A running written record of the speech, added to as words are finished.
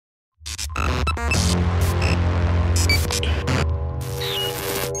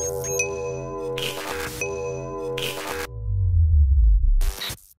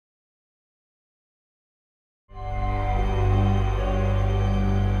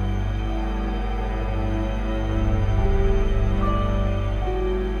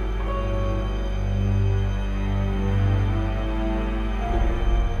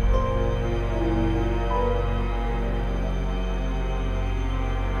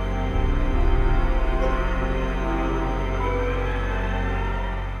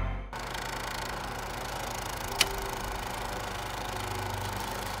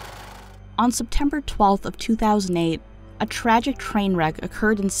On September 12th of 2008, a tragic train wreck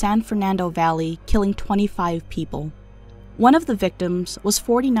occurred in San Fernando Valley, killing 25 people. One of the victims was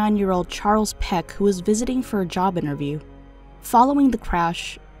 49-year-old Charles Peck, who was visiting for a job interview. Following the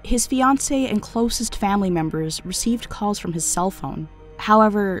crash, his fiancée and closest family members received calls from his cell phone.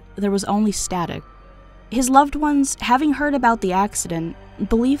 However, there was only static. His loved ones, having heard about the accident,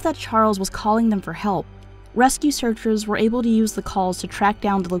 believed that Charles was calling them for help. Rescue searchers were able to use the calls to track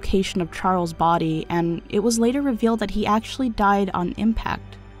down the location of Charles' body, and it was later revealed that he actually died on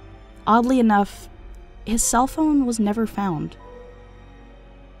impact. Oddly enough, his cell phone was never found.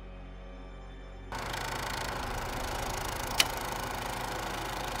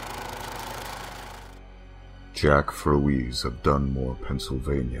 Jack Fruese of Dunmore,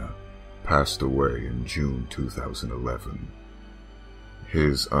 Pennsylvania, passed away in June 2011.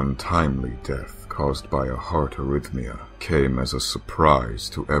 His untimely death, caused by a heart arrhythmia, came as a surprise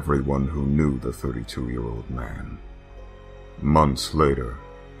to everyone who knew the 32-year-old man. Months later,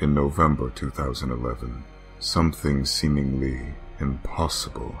 in November 2011, something seemingly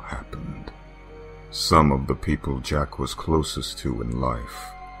impossible happened. Some of the people Jack was closest to in life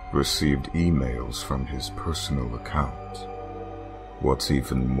received emails from his personal account. What's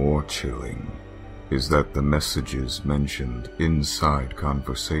even more chilling is that the messages mentioned inside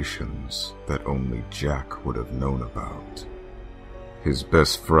conversations that only Jack would have known about. His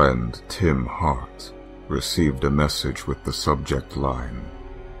best friend, Tim Hart, received a message with the subject line,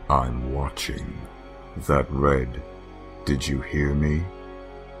 "I'm watching," that read, "Did you hear me?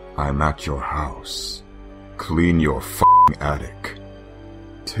 I'm at your house. Clean your f***ing attic."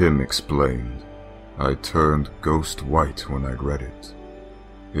 Tim explained, "I turned ghost white when I read it.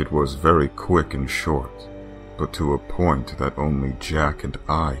 It was very quick and short, but to a point that only Jack and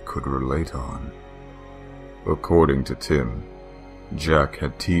I could relate on." According to Tim, Jack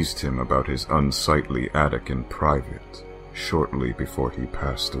had teased him about his unsightly attic in private shortly before he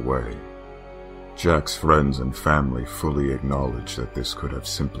passed away. Jack's friends and family fully acknowledge that this could have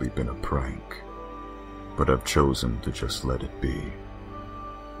simply been a prank, but have chosen to just let it be.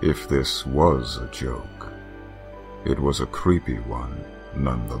 If this was a joke, it was a creepy one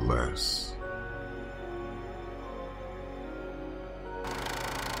nonetheless.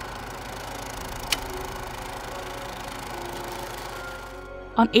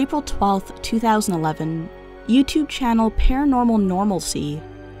 On April 12th, 2011, YouTube channel Paranormal Normalcy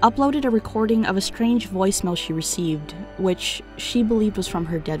uploaded a recording of a strange voicemail she received, which she believed was from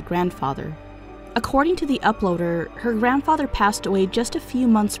her dead grandfather. According to the uploader, her grandfather passed away just a few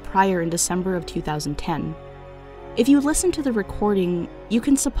months prior in December of 2010. If you listen to the recording, you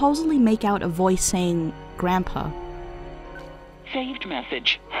can supposedly make out a voice saying, "Grandpa." Saved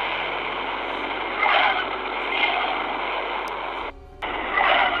message.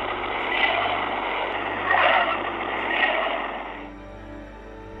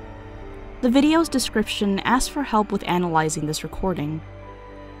 The video's description asks for help with analyzing this recording.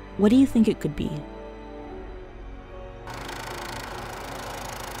 What do you think it could be?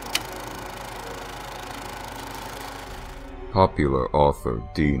 Popular author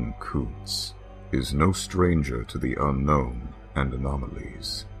Dean Koontz is no stranger to the unknown and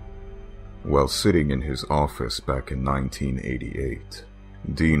anomalies. While sitting in his office back in 1988,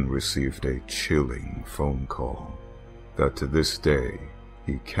 Dean received a chilling phone call that to this day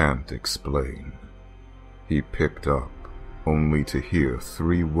he can't explain. He picked up only to hear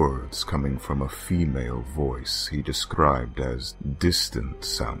 3 words coming from a female voice he described as distant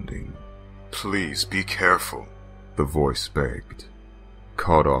sounding. "Please be careful," the voice begged.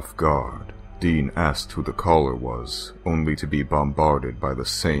 Caught off guard, Dean asked who the caller was, only to be bombarded by the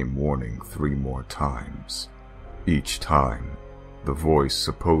same warning 3 more times. Each time, the voice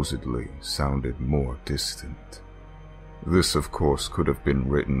supposedly sounded more distant. This, of course, could have been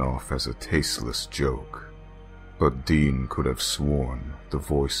written off as a tasteless joke, but Dean could have sworn the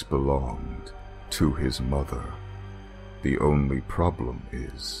voice belonged to his mother. The only problem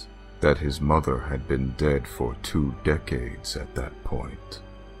is that his mother had been dead for 2 decades at that point.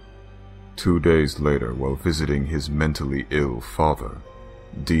 2 days later, while visiting his mentally ill father,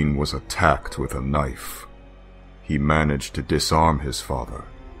 Dean was attacked with a knife. He managed to disarm his father.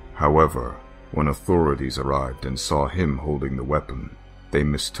 However, when authorities arrived and saw him holding the weapon, they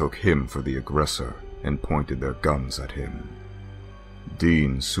mistook him for the aggressor and pointed their guns at him.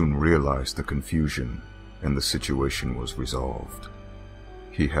 Dean soon realized the confusion, and the situation was resolved.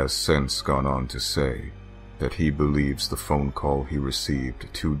 He has since gone on to say that he believes the phone call he received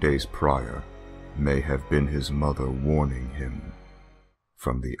 2 days prior may have been his mother warning him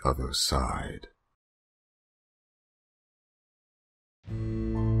from the other side.